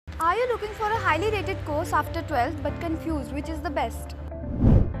Are you looking for a highly rated course after 12th but confused which is the best?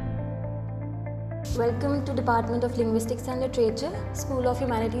 Welcome to Department of Linguistics and Literature, School of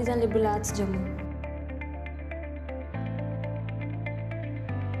Humanities and Liberal Arts, Jammu.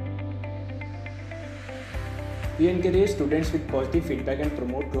 We encourage students with positive feedback and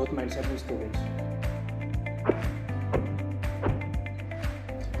promote growth mindset in students.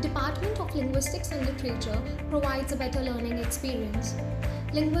 Department of Linguistics and Literature provides a better learning experience.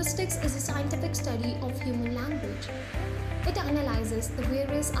 Linguistics is a scientific study of human language. It analyzes the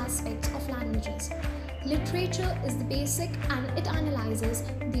various aspects of languages. Literature is the basic and it analyzes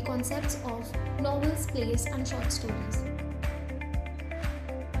the concepts of novels, plays and short stories.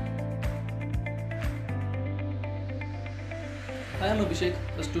 I am Abhishek,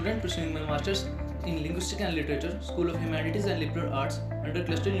 a student pursuing my Masters in Linguistics and Literature, School of Humanities and Liberal Arts under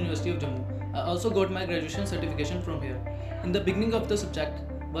Cluster University of Jammu. I also got my graduation certification from here. In the beginning of the subject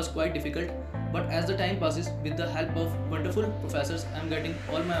was quite difficult, but as the time passes, with the help of wonderful professors, I am getting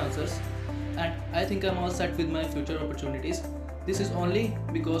all my answers and I think I am all set with my future opportunities. This is only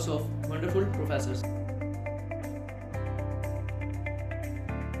because of wonderful professors.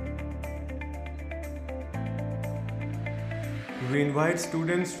 We invite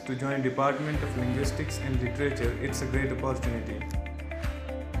students to join Department of Linguistics and Literature. It's a great opportunity.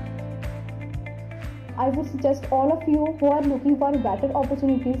 I would suggest all of you who are looking for better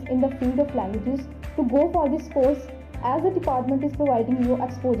opportunities in the field of languages to go for this course, as the department is providing you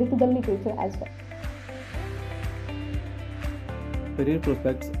exposure to the literature as well. Career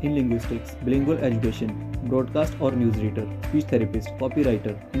prospects in linguistics, bilingual education, broadcast or newsreader, speech therapist,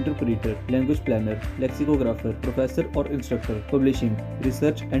 copywriter, interpreter, language planner, lexicographer, professor or instructor, publishing,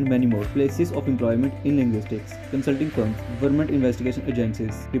 research and many more. Places of employment in linguistics, consulting firms, government investigation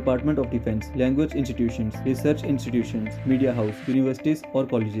agencies, Department of Defense, language institutions, research institutions, media house, universities or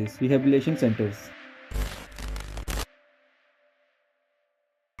colleges, rehabilitation centers.